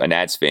if you're a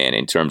Nats fan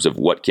in terms of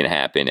what can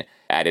happen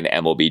at an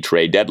MLB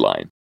trade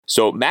deadline.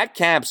 So Matt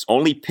Capps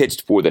only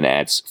pitched for the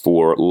Nats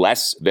for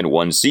less than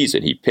 1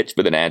 season. He pitched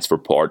for the Nats for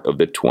part of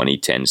the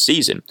 2010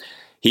 season.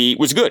 He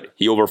was good.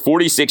 He over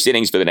 46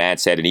 innings for the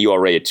Nats, had an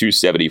ERA at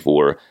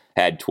 2.74,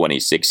 had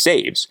 26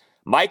 saves.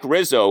 Mike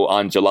Rizzo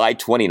on July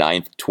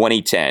 29th,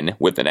 2010,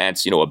 with the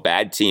Nats, a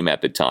bad team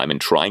at the time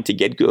and trying to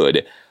get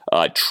good,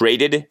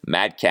 traded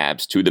Matt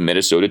Capps to the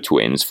Minnesota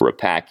Twins for a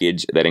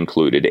package that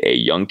included a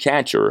young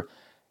catcher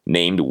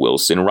named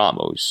Wilson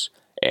Ramos.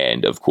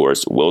 And, of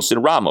course,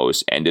 Wilson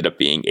Ramos ended up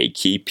being a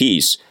key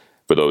piece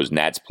for those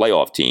Nats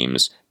playoff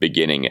teams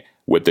beginning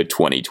with the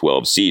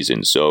 2012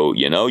 season. So,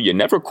 you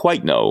never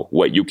quite know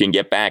what you can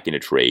get back in a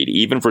trade,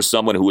 even for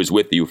someone who is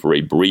with you for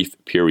a brief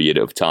period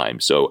of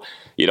time. So,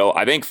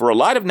 I think for a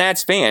lot of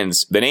Nats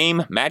fans, the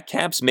name Matt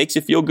Capps makes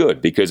it feel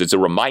good because it's a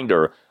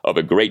reminder of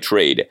a great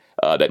trade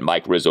that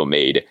Mike Rizzo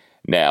made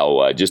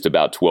now just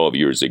about 12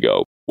 years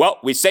ago. Well,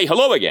 we say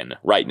hello again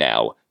right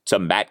now to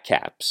Matt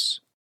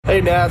Capps. Hey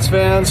Nats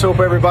fans, hope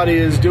everybody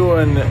is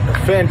doing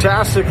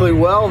fantastically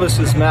well. This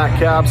is Matt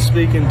Capps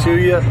speaking to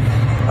you.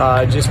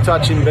 Just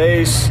touching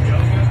base.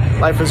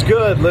 Life is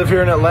good. Live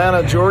here in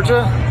Atlanta,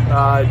 Georgia.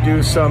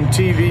 Do some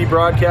TV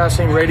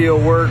broadcasting,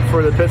 radio work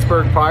for the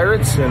Pittsburgh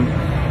Pirates, and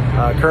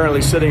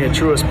currently sitting at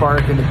Truist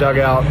Park in the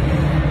dugout,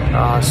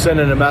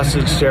 sending a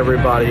message to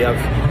everybody.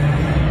 I've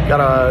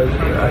got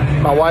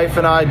my wife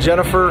and I,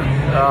 Jennifer,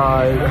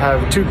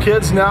 have 2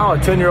 kids now, a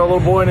 10-year-old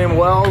little boy named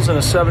Wells and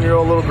a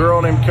 7-year-old little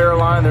girl named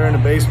Caroline. They're into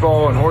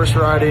baseball and horse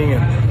riding,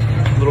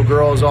 and little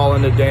girl is all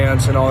into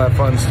dance and all that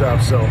fun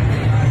stuff. So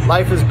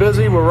life is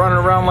busy. We're running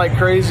around like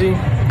crazy.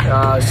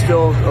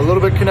 Still a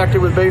little bit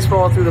connected with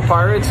baseball through the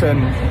Pirates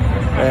and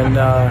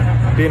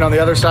being on the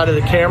other side of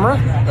the camera,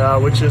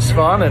 which is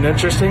fun and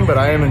interesting, but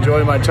I am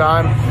enjoying my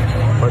time.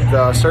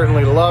 But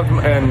certainly love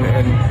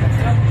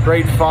and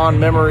great fond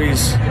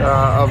memories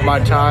of my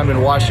time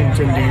in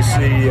Washington,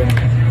 D.C. and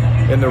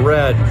in the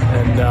Red.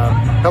 And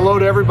hello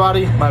to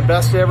everybody. My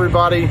best to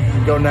everybody.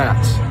 Go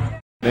Nats.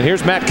 And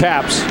here's Matt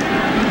Capps,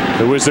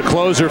 who was the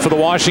closer for the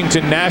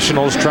Washington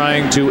Nationals,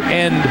 trying to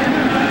end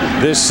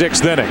this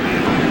 6th inning.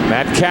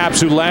 Matt Capps,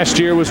 who last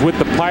year was with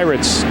the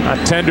Pirates,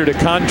 tendered a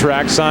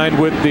contract, signed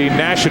with the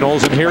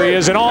Nationals, and here he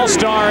is, an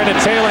all-star and a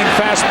tailing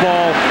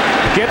fastball,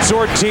 gets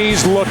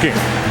Ortiz looking.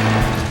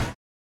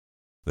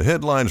 The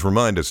headlines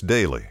remind us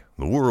daily,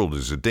 the world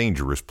is a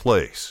dangerous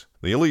place.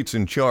 The elites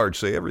in charge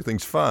say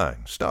everything's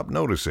fine, stop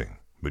noticing,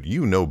 but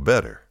you know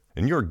better.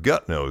 And your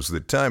gut knows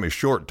that time is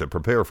short to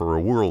prepare for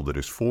a world that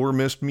is 4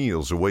 missed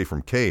meals away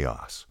from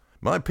chaos.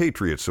 My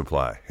Patriot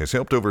Supply has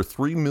helped over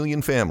 3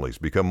 million families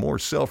become more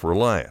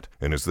self-reliant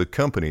and is the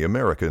company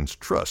Americans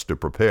trust to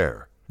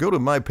prepare. Go to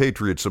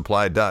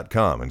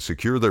MyPatriotSupply.com and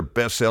secure their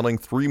best-selling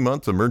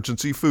 3-month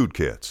emergency food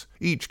kits.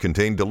 Each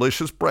contain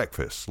delicious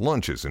breakfasts,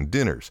 lunches, and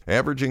dinners,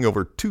 averaging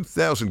over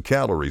 2,000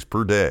 calories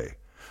per day.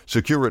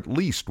 Secure at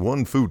least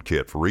 1 food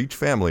kit for each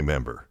family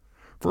member.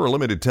 For a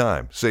limited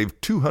time, save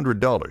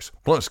 $200,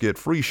 plus get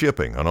free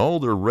shipping on all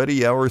their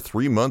Ready Hour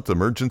 3-month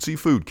emergency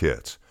food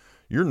kits.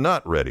 You're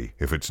not ready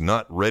if it's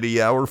not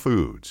Ready Hour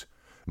Foods.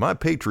 My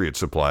Patriot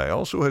Supply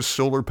also has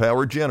solar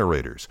power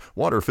generators,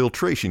 water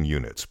filtration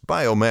units,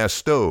 biomass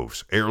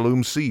stoves,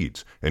 heirloom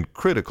seeds, and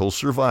critical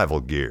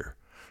survival gear.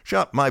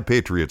 Shop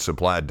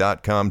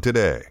MyPatriotSupply.com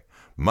today.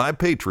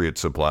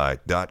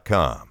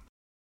 MyPatriotSupply.com.